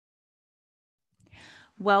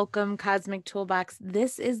Welcome, Cosmic Toolbox.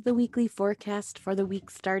 This is the weekly forecast for the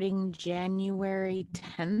week starting January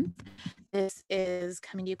 10th. This is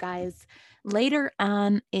coming to you guys later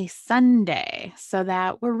on a Sunday, so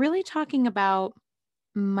that we're really talking about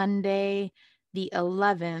Monday the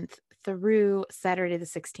 11th through Saturday the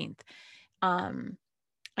 16th.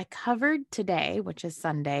 I covered today, which is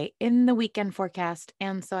Sunday, in the weekend forecast,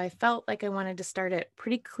 and so I felt like I wanted to start it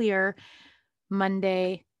pretty clear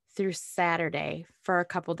Monday through Saturday for a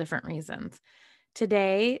couple different reasons.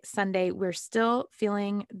 Today, Sunday, we're still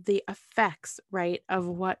feeling the effects, right, of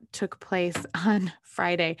what took place on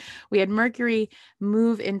Friday. We had Mercury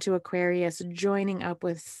move into Aquarius, joining up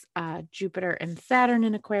with Jupiter and Saturn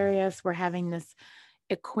in Aquarius. We're having this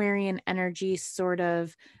Aquarian energy sort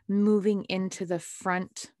of moving into the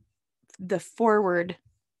forward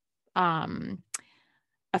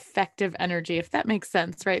effective energy, if that makes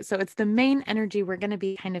sense, right? So it's the main energy we're going to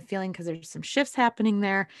be kind of feeling because there's some shifts happening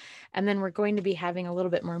there. And then we're going to be having a little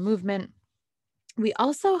bit more movement. We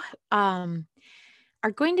also are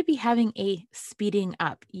going to be having a speeding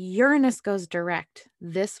up. Uranus goes direct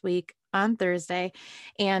this week on Thursday,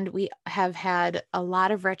 and we have had a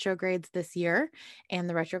lot of retrogrades this year, and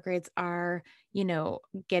the retrogrades are,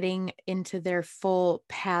 getting into their full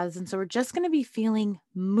paths. And so we're just going to be feeling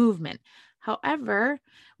movement. However,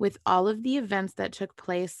 with all of the events that took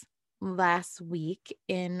place last week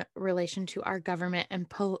in relation to our government and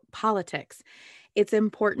politics, it's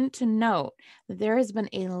important to note that there has been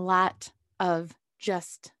a lot of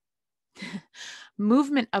just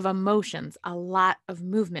movement of emotions, a lot of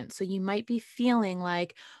movement. So you might be feeling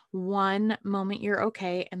like one moment you're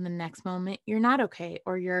okay and the next moment you're not okay,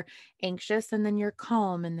 or you're anxious and then you're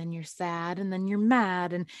calm and then you're sad and then you're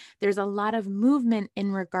mad. And there's a lot of movement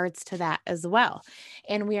in regards to that as well.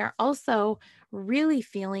 And we are also really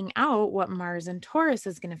feeling out what Mars and Taurus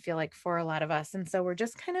is going to feel like for a lot of us. And so we're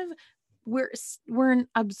just kind of we're in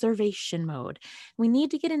observation mode. We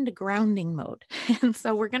need to get into grounding mode. And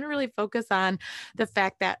so we're going to really focus on the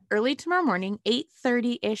fact that early tomorrow morning,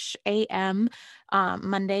 8:30-ish a.m.,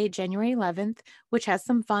 Monday, January 11th, which has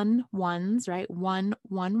some fun ones, right?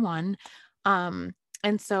 111. And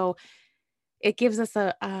so it gives us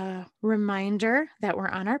a reminder that we're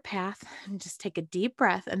on our path. And just take a deep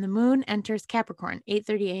breath, and the moon enters Capricorn,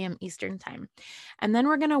 8:30 a.m. Eastern time. And then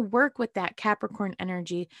we're going to work with that Capricorn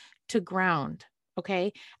energy to ground.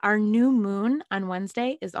 Okay. Our new moon on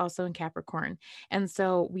Wednesday is also in Capricorn. And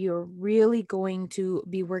so we are really going to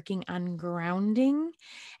be working on grounding,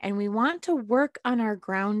 and we want to work on our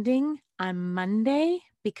grounding on Monday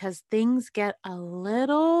because things get a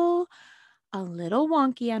little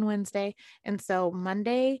wonky on Wednesday. And so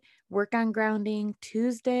Monday, work on grounding.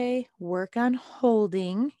 Tuesday, work on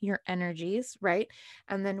holding your energies, right?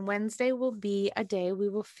 And then Wednesday will be a day we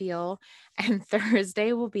will feel, and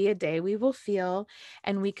Thursday will be a day we will feel.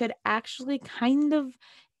 And we could actually kind of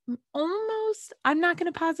almost, I'm not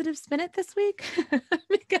going to positive spin it this week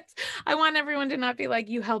because I want everyone to not be like,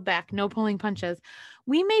 you held back, no pulling punches.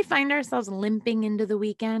 We may find ourselves limping into the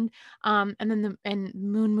weekend. And then the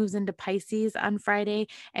moon moves into Pisces on Friday,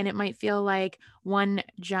 and it might feel like one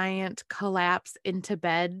giant collapse into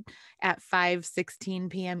bed at 5:16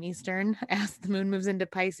 p.m. Eastern. As the moon moves into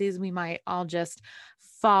Pisces, we might all just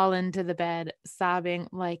fall into the bed sobbing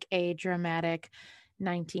like a dramatic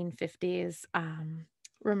 1950s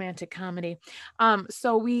romantic comedy.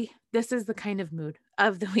 So this is the kind of mood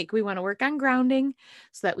of the week. We want to work on grounding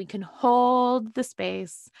so that we can hold the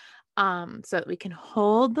space, so that we can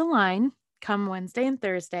hold the line come Wednesday and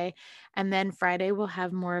Thursday. And then Friday we'll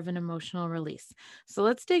have more of an emotional release. So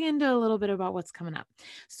let's dig into a little bit about what's coming up.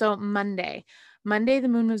 So Monday, the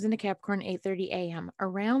moon moves into Capricorn, 8:30 a.m.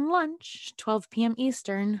 Around lunch, 12 p.m.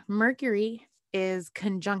 Eastern, Mercury is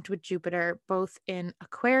conjunct with Jupiter, both in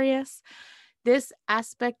Aquarius. This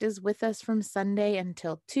aspect is with us from Sunday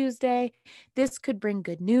until Tuesday. This could bring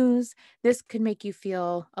good news. This could make you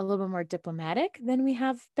feel a little bit more diplomatic than we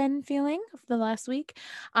have been feeling for the last week.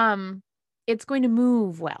 It's going to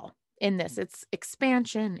move well in this. It's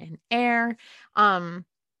expansion and air.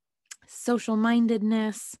 Social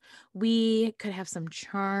mindedness. We could have some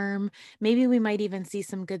charm. Maybe we might even see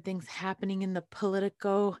some good things happening in the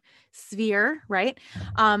political sphere, right?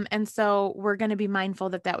 And so we're going to be mindful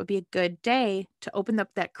that that would be a good day to open up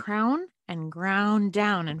that crown and ground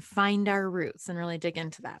down and find our roots and really dig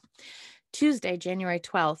into that. Tuesday, January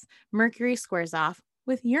 12th, Mercury squares off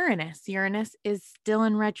with Uranus. Uranus is still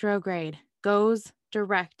in retrograde, goes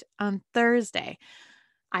direct on Thursday.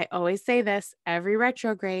 I always say this, every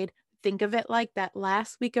retrograde, think of it like that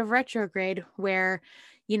last week of retrograde where,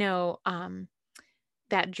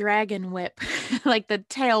 that dragon whip, like the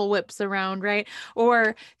tail whips around, right?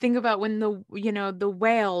 Or think about when the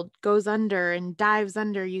whale goes under and dives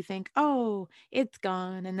under, you think, oh, it's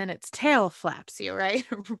gone. And then its tail flaps you, right?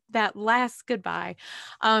 That last goodbye.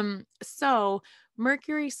 So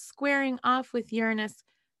Mercury squaring off with Uranus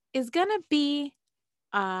is going to be,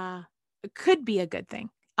 it could be a good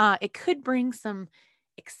thing. It could bring some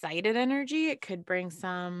excited energy. It could bring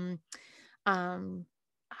some,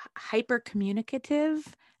 hyper communicative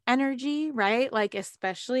energy, right? Like,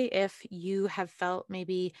 especially if you have felt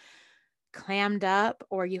maybe clammed up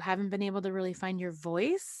or you haven't been able to really find your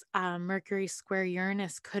voice, Mercury square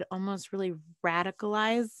Uranus could almost really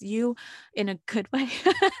radicalize you in a good way.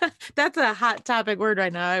 That's a hot topic word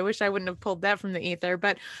right now. I wish I wouldn't have pulled that from the ether,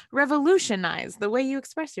 but revolutionize the way you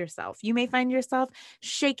express yourself. You may find yourself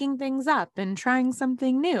shaking things up and trying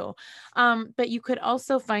something new. But you could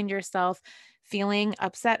also find yourself feeling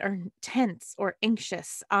upset or tense or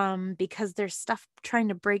anxious because there's stuff trying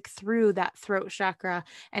to break through that throat chakra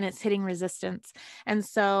and it's hitting resistance. And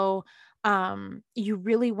so you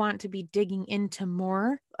really want to be digging into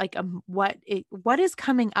more like what is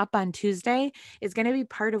coming up on Tuesday is going to be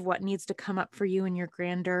part of what needs to come up for you in your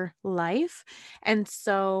grander life. And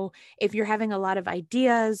so if you're having a lot of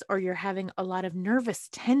ideas or you're having a lot of nervous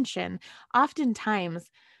tension, oftentimes,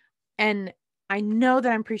 and I know that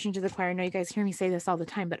I'm preaching to the choir. I know you guys hear me say this all the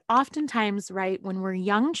time, but oftentimes, right, when we're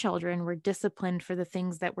young children, we're disciplined for the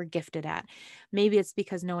things that we're gifted at. Maybe it's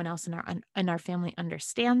because no one else in our family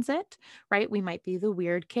understands it, right? We might be the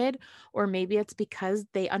weird kid, or maybe it's because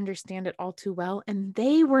they understand it all too well and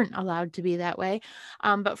they weren't allowed to be that way.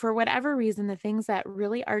 But for whatever reason, the things that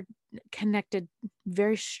really are connected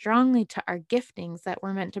very strongly to our giftings that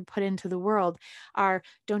we're meant to put into the world are,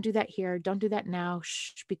 don't do that here, don't do that now,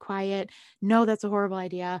 shh, be quiet, no, that's a horrible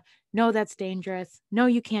idea, no, that's dangerous, no,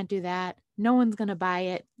 you can't do that, no one's going to buy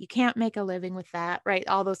it, you can't make a living with that, right?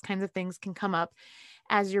 All those kinds of things can come up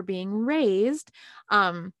as you're being raised,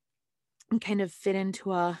 and kind of fit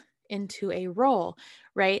into a role,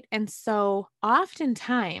 right? And so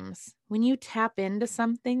oftentimes when you tap into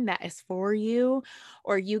something that is for you,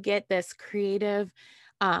 or you get this creative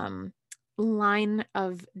line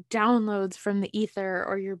of downloads from the ether,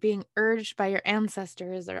 or you're being urged by your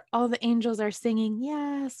ancestors, or all the angels are singing,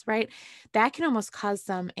 yes, right? That can almost cause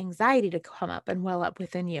some anxiety to come up and well up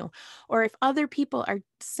within you. Or if other people are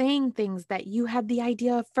saying things that you had the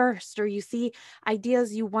idea of first, or you see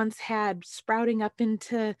ideas you once had sprouting up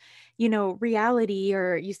into, reality,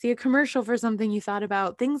 or you see a commercial for something you thought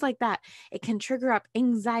about, things like that, it can trigger up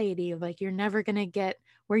anxiety of like, you're never going to get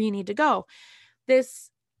where you need to go. This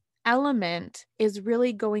element is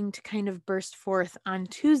really going to kind of burst forth on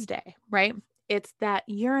Tuesday, right? It's that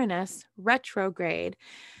Uranus retrograde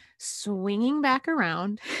swinging back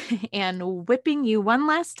around and whipping you one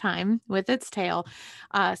last time with its tail,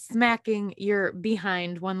 smacking your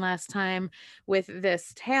behind one last time with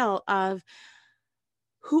this tail of,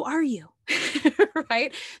 who are you?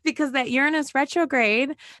 Right? Because that Uranus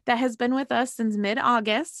retrograde that has been with us since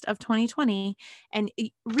mid-August of 2020, and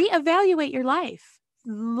reevaluate your life.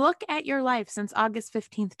 Look at your life since August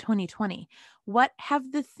 15th, 2020. What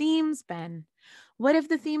have the themes been? What have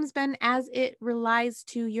the themes been as it as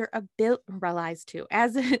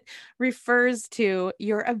it refers to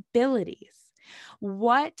your abilities?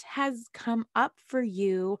 What has come up for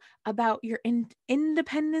you about your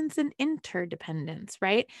independence and interdependence,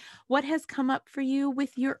 right? What has come up for you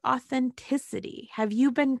with your authenticity? Have you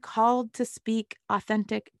been called to speak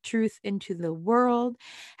authentic truth into the world?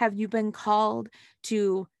 Have you been called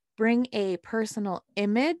to bring a personal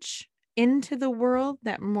image into the world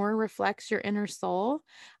that more reflects your inner soul?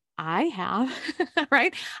 I have,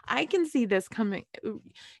 right? I can see this coming.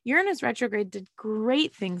 Uranus retrograde did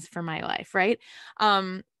great things for my life, right?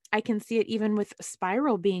 I can see it even with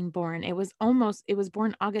Spiral being born. It was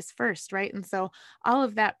born August 1st, right? And so all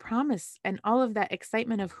of that promise and all of that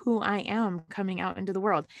excitement of who I am coming out into the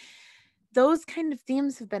world, those kind of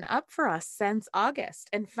themes have been up for us since August,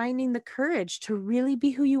 and finding the courage to really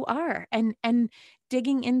be who you are, and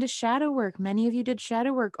digging into shadow work. Many of you did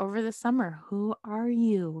shadow work over the summer. Who are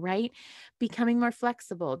you, right? Becoming more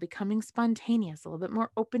flexible, becoming spontaneous, a little bit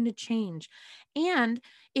more open to change. And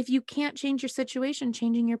if you can't change your situation,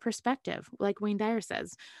 changing your perspective, like Wayne Dyer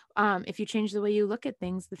says, if you change the way you look at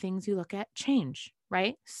things, the things you look at change,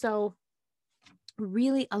 right? So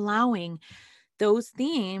really allowing those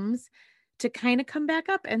themes to kind of come back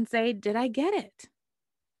up and say, did I get it?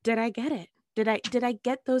 Did I get it? Did I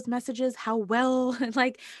get those messages? How well?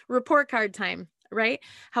 Like report card time. right?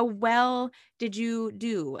 How well did you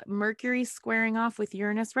do? Mercury squaring off with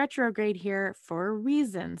Uranus retrograde here for a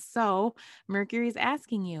reason. So Mercury's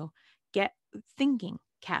asking you, get thinking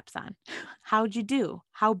caps on. How'd you do?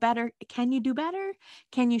 How better? Can you do better?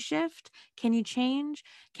 Can you shift? Can you change?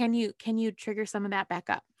 Can you trigger some of that back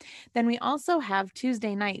up? Then we also have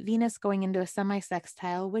Tuesday night, Venus going into a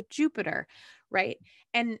semi-sextile with Jupiter, right?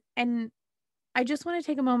 And I just want to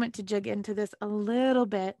take a moment to dig into this a little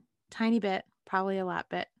bit, tiny bit, probably a lot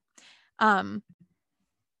bit.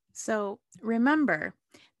 So remember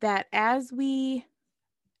that as we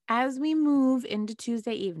move into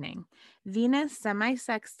Tuesday evening, Venus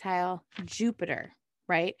semi-sextile Jupiter,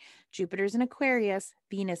 right? Jupiter's in Aquarius,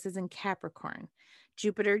 Venus is in Capricorn.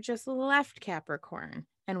 Jupiter just left Capricorn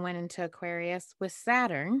and went into Aquarius with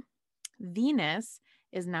Saturn. Venus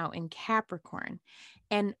is now in Capricorn,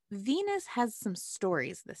 and Venus has some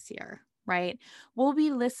stories this year, right? We'll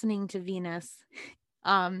be listening to Venus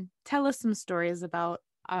tell us some stories about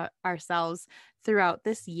ourselves throughout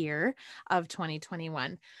this year of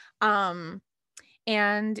 2021.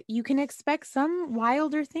 And you can expect some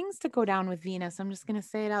wilder things to go down with Venus. I'm just going to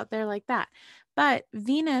say it out there like that. But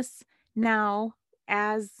Venus now,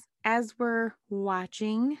 as we're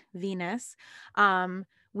watching Venus,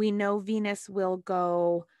 we know Venus will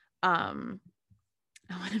go, I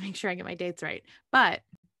want to make sure I get my dates right. But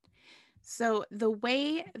so the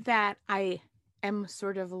way that I am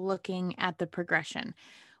sort of looking at the progression,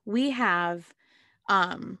 we have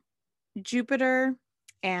Jupiter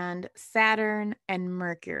and Saturn and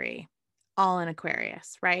Mercury all in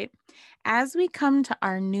Aquarius, right? As we come to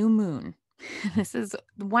our new moon, this is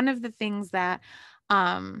one of the things that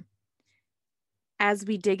as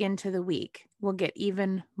we dig into the week, will get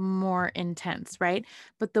even more intense, right?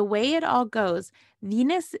 But the way it all goes,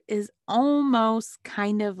 Venus is almost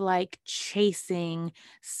kind of like chasing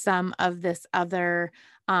some of this other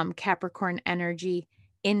Capricorn energy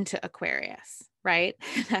into Aquarius, right?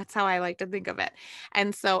 That's how I like to think of it.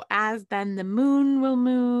 And so as then the moon will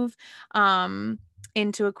move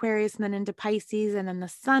into Aquarius and then into Pisces, and then the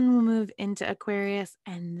sun will move into Aquarius,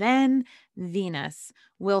 and then Venus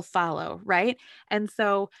will follow, right? And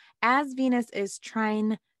so as Venus is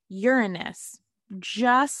trine Uranus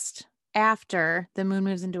just after the moon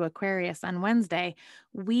moves into Aquarius on Wednesday,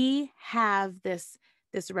 we have this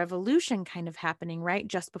revolution kind of happening, right?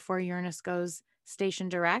 Just before Uranus goes station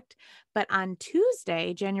direct. But on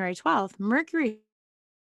Tuesday, January 12th, Mercury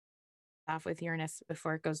off with Uranus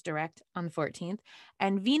before it goes direct on the 14th,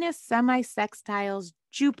 and Venus semi-sextiles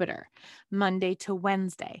Jupiter Monday to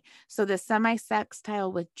Wednesday. So the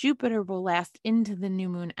semi-sextile with Jupiter will last into the new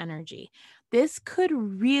moon energy. This could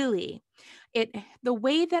really, the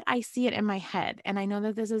way that I see it in my head, and I know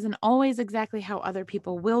that this isn't always exactly how other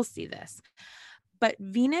people will see this, but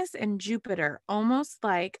Venus and Jupiter almost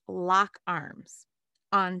like lock arms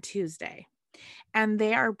on Tuesday, and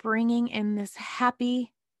they are bringing in this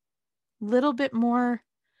happy, little bit more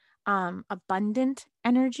abundant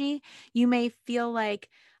energy. You may feel like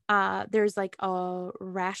there's like a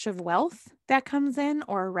rash of wealth that comes in,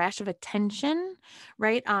 or a rash of attention,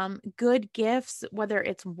 right? Good gifts, whether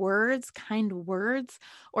it's words, kind words,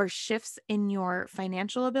 or shifts in your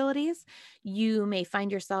financial abilities. You may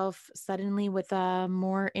find yourself suddenly with a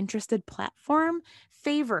more interested platform.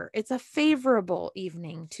 Favor. It's a favorable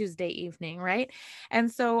evening, Tuesday evening, right?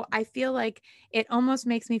 And so I feel like it almost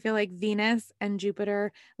makes me feel like Venus and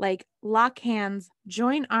Jupiter like lock hands,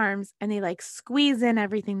 join arms, and they like squeeze in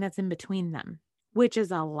everything that's in between them, which is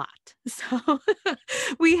a lot. So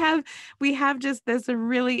we have just this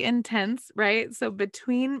really intense, right? So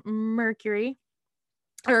between Mercury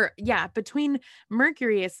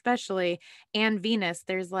especially and Venus,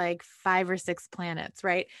 there's like 5 or 6 planets,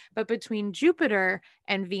 right? But between Jupiter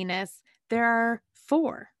and Venus, there are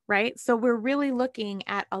 4, right? So we're really looking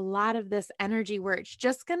at a lot of this energy where it's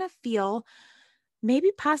just going to feel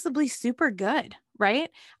maybe possibly super good,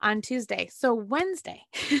 right? On Tuesday. So Wednesday,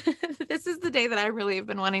 this is the day that I really have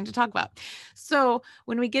been wanting to talk about. So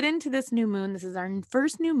when we get into this new moon, this is our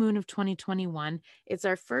first new moon of 2021. It's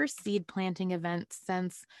our first seed planting event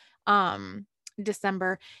since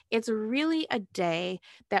December. It's really a day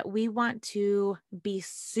that we want to be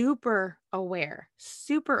super aware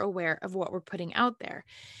of what we're putting out there.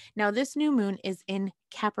 Now, this new moon is in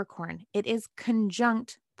Capricorn. It is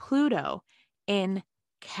conjunct Pluto in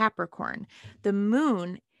Capricorn. The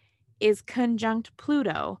moon is conjunct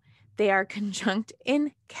Pluto. They are conjunct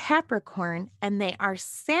in Capricorn, and they are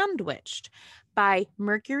sandwiched by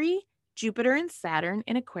Mercury, Jupiter, and Saturn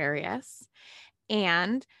in Aquarius,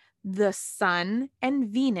 and the sun and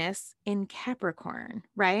Venus in Capricorn,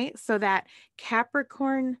 right? So that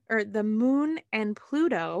Capricorn, or the moon and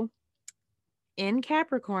Pluto in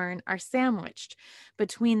Capricorn, are sandwiched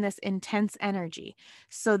between this intense energy.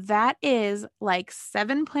 So that is like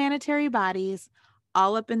 7 planetary bodies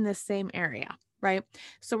all up in this same area, right?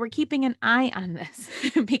 So we're keeping an eye on this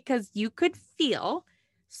because you could feel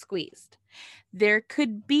squeezed. There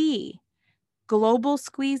could be global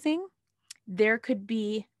squeezing. There could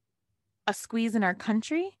be a squeeze in our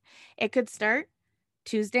country. It could start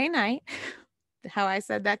Tuesday night. How I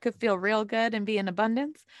said that could feel real good and be in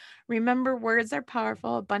abundance. Remember, words are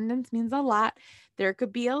powerful. Abundance means a lot. There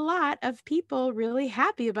could be a lot of people really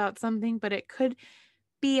happy about something, but it could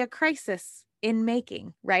be a crisis in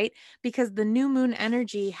making, right? Because the new moon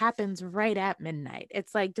energy happens right at midnight.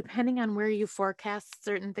 It's like, depending on where you forecast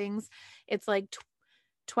certain things, it's like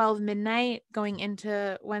 12 midnight going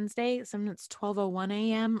into Wednesday. Sometimes it's 12:01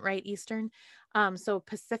 a.m. right Eastern. So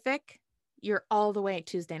Pacific, you're all the way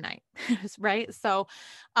Tuesday night, right? So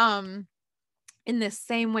in the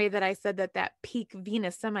same way that I said that peak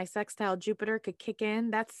Venus semi-sextile Jupiter could kick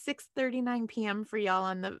in, that's 6:39 p.m. for y'all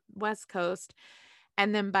on the West Coast.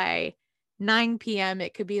 And then by 9 p.m.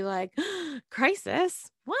 it could be like, crisis,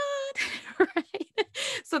 what? Right?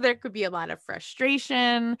 So there could be a lot of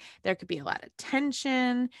frustration. There could be a lot of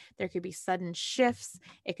tension. There could be sudden shifts.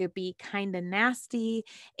 It could be kind of nasty.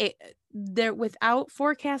 There, without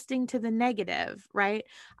forecasting to the negative, right?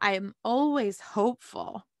 I'm always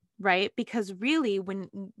hopeful, right? Because really, when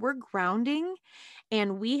we're grounding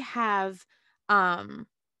and we have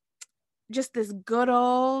just this good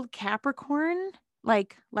old Capricorn,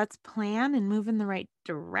 like, let's plan and move in the right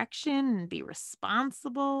direction and be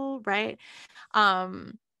responsible, right?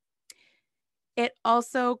 It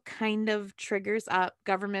also kind of triggers up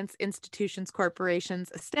governments, institutions,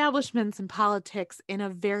 corporations, establishments, and politics in a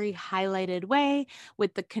very highlighted way.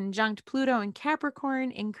 With the conjunct Pluto in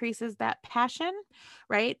Capricorn, increases that passion,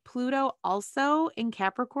 right? Pluto also in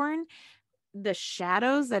Capricorn, the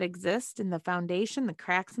shadows that exist in the foundation, the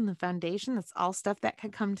cracks in the foundation, that's all stuff that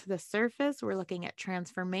could come to the surface. We're looking at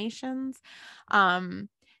transformations,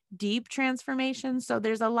 deep transformations. So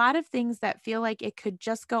there's a lot of things that feel like it could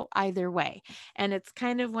just go either way. And it's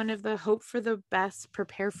kind of one of the hope for the best,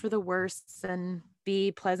 prepare for the worst, and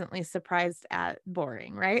be pleasantly surprised at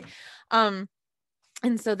boring, right? And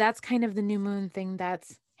so that's kind of the new moon thing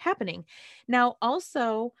that's happening. Now,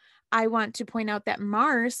 also, I want to point out that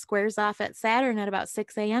Mars squares off at Saturn at about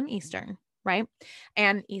 6 a.m. Eastern, right?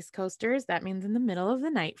 And East Coasters, that means in the middle of the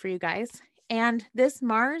night for you guys. And this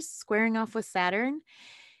Mars squaring off with Saturn,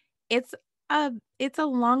 it's a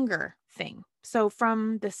longer thing. So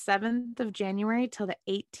from the 7th of January till the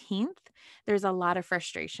 18th, there's a lot of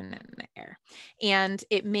frustration in the air. And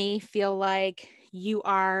it may feel like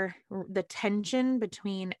the tension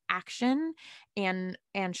between action and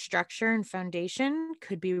structure and foundation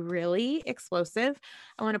could be really explosive.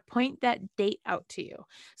 I want to point that date out to you.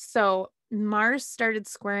 So Mars started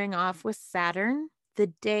squaring off with Saturn the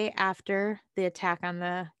day after the attack on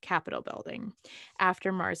the Capitol building,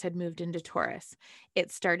 after Mars had moved into Taurus.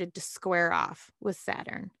 It started to square off with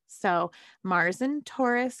Saturn. So Mars and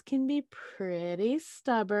Taurus can be pretty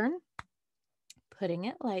stubborn, putting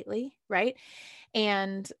it lightly, right?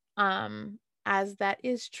 And as that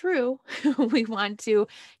is true, we want to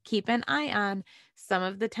keep an eye on some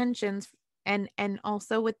of the tensions, and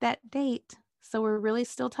also with that date. So we're really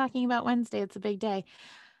still talking about Wednesday. It's a big day.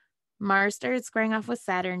 Mars started squaring off with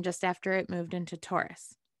Saturn just after it moved into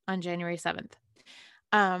Taurus on January 7th.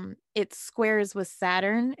 It squares with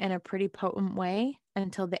Saturn in a pretty potent way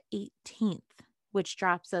until the 18th, which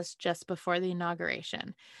drops us just before the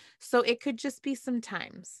inauguration. So it could just be some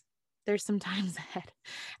times. There's some times ahead.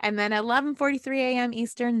 And then at 11:43 a.m.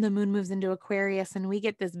 Eastern, the moon moves into Aquarius, and we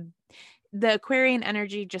get the Aquarian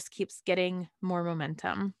energy just keeps getting more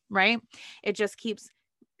momentum, right? It just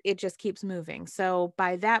keeps moving. So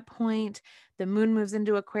by that point, the moon moves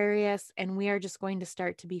into Aquarius, and we are just going to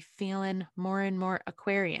start to be feeling more and more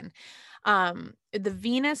Aquarian. The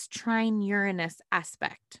Venus trine Uranus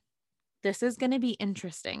aspect. This is going to be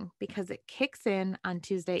interesting because it kicks in on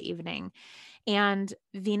Tuesday evening, and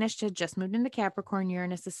Venus had just moved into Capricorn.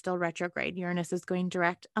 Uranus is still retrograde. Uranus is going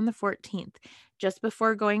direct on the 14th. Just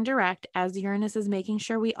before going direct, as Uranus is making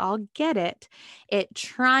sure we all get it, it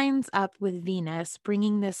trines up with Venus,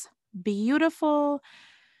 bringing this beautiful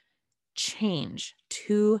change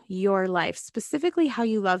to your life, specifically how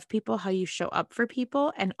you love people, how you show up for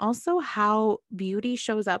people, and also how beauty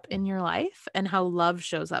shows up in your life and how love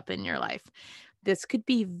shows up in your life. This could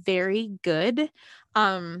be very good.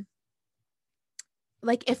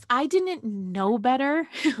 like if I didn't know better,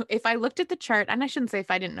 if I looked at the chart, and I shouldn't say if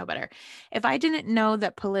I didn't know better, if I didn't know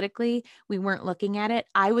that politically we weren't looking at it,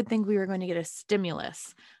 I would think we were going to get a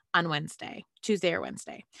stimulus on Tuesday or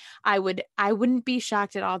Wednesday. I wouldn't be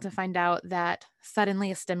shocked at all to find out that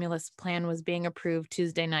suddenly a stimulus plan was being approved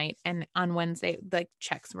Tuesday night and on Wednesday, like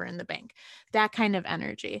checks were in the bank, that kind of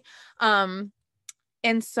energy.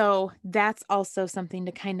 And so that's also something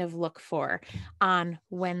to kind of look for on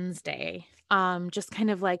Wednesday. Just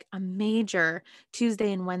kind of like a major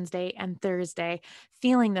Tuesday and Wednesday and Thursday,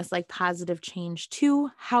 feeling this like positive change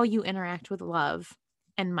to how you interact with love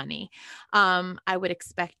and money. I would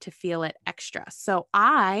expect to feel it extra. So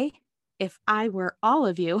if I were all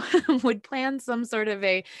of you, would plan some sort of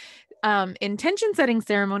a intention setting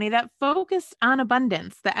ceremony that focused on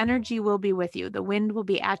abundance. The energy will be with you. The wind will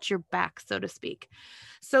be at your back, so to speak.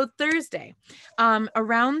 So Thursday,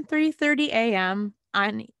 around 3:30 a.m.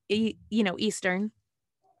 on Eastern,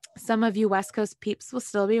 some of you West Coast peeps will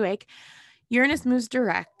still be awake. Uranus moves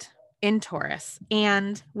direct in Taurus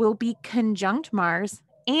and will be conjunct Mars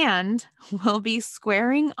and will be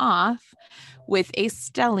squaring off with a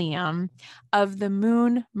stellium of the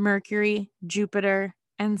Moon, Mercury, Jupiter,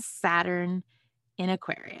 and Saturn in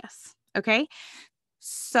Aquarius. Okay.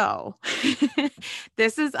 So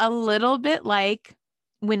this is a little bit like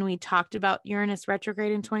when we talked about Uranus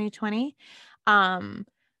retrograde in 2020,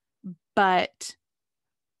 but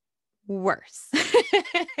worse.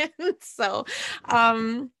 So,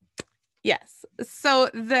 yes. So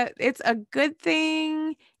it's a good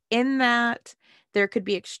thing in that there could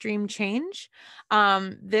be extreme change.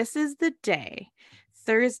 This is the day,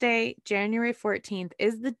 Thursday, January 14th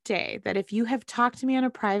is the day that if you have talked to me on a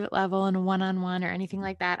private level and a one-on-one or anything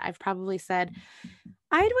like that, I've probably said,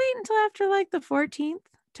 I'd wait until after like the 14th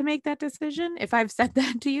to make that decision. If I've said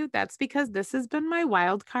that to you, that's because this has been my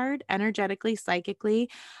wild card energetically, psychically.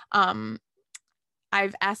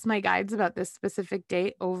 I've asked my guides about this specific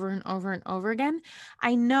date over and over and over again.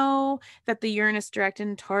 I know that the Uranus direct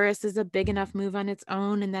in Taurus is a big enough move on its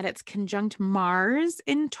own, and that it's conjunct Mars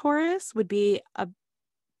in Taurus would be a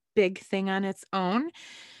big thing on its own.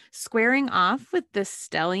 Squaring off with the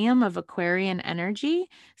stellium of Aquarian energy,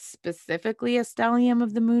 specifically a stellium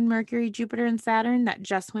of the Moon, Mercury, Jupiter, and Saturn that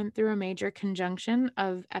just went through a major conjunction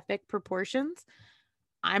of epic proportions.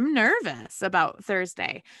 I'm nervous about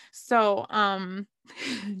Thursday. So,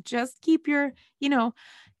 just keep your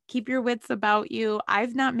wits about you.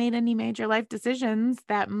 I've not made any major life decisions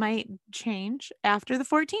that might change after the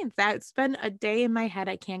 14th. That's been a day in my head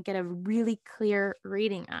I can't get a really clear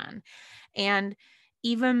reading on. And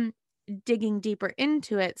even digging deeper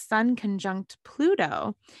into it, Sun conjunct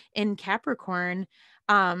Pluto in Capricorn,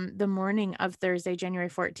 the morning of Thursday, January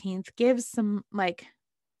 14th, gives some like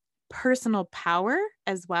personal power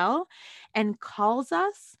as well and calls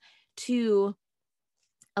us to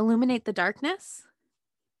illuminate the darkness.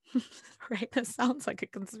 Right? This sounds like a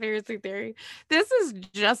conspiracy theory. This is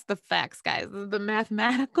just the facts, guys. This is the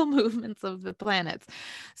mathematical movements of the planets.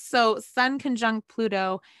 So Sun conjunct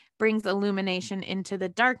Pluto brings illumination into the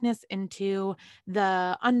darkness, into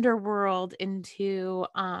the underworld, into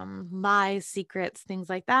lies, secrets, things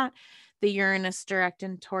like that. The Uranus direct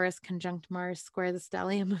in Taurus conjunct Mars square the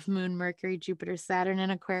stellium of Moon, Mercury, Jupiter, Saturn,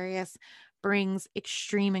 and Aquarius brings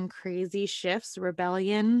extreme and crazy shifts,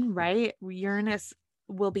 rebellion, right? Uranus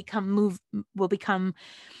will become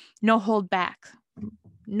no hold back,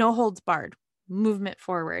 no holds barred, movement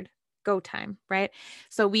forward, go time, right?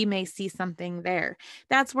 So we may see something there.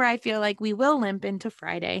 That's where I feel like we will limp into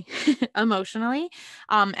Friday emotionally.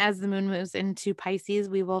 As the moon moves into Pisces,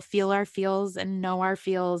 we will feel our feels and know our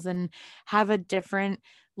feels and have a different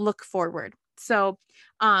look forward. So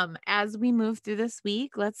as we move through this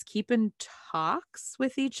week, let's keep in talks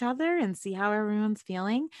with each other and see how everyone's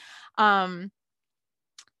feeling.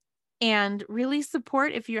 And really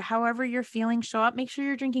support however you're feeling, show up. Make sure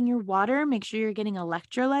you're drinking your water. Make sure you're getting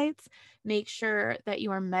electrolytes. Make sure that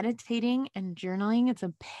you are meditating and journaling. It's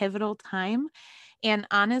a pivotal time. And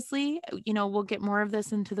honestly, we'll get more of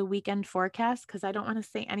this into the weekend forecast because I don't want to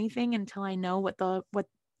say anything until I know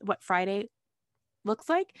what Friday looks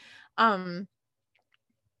like.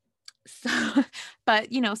 So, but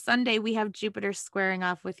Sunday we have Jupiter squaring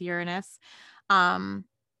off with Uranus.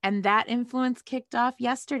 And that influence kicked off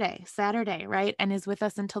yesterday, Saturday, right? And is with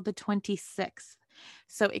us until the 26th.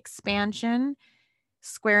 So expansion,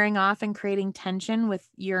 squaring off and creating tension with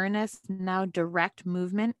Uranus, now direct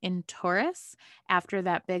movement in Taurus after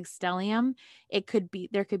that big stellium.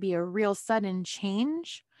 There could be a real sudden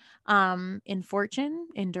change in fortune,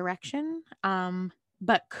 in direction,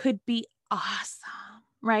 but could be awesome.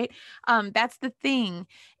 right? That's the thing.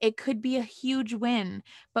 It could be a huge win,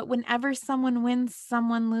 but whenever someone wins,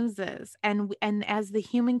 someone loses. And as the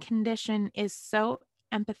human condition is so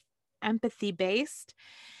empathy based,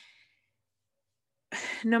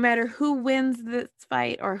 no matter who wins this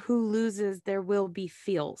fight or who loses, there will be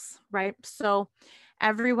feels, right? So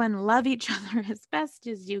everyone love each other as best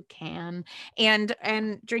as you can, and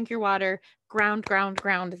drink your water, ground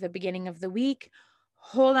at the beginning of the week.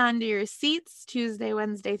 Hold on to your seats Tuesday,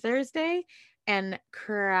 Wednesday, Thursday, and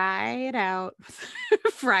cry it out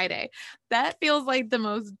Friday. That feels like the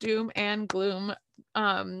most doom and gloom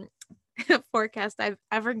forecast I've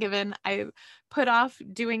ever given. I put off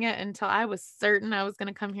doing it until I was certain I was going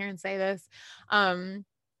to come here and say this.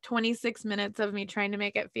 26 minutes of me trying to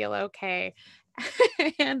make it feel okay.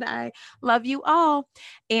 And I love you all.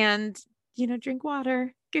 And, drink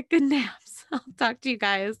water, get good naps. I'll talk to you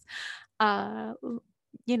guys, Friday.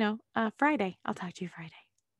 I'll talk to you Friday.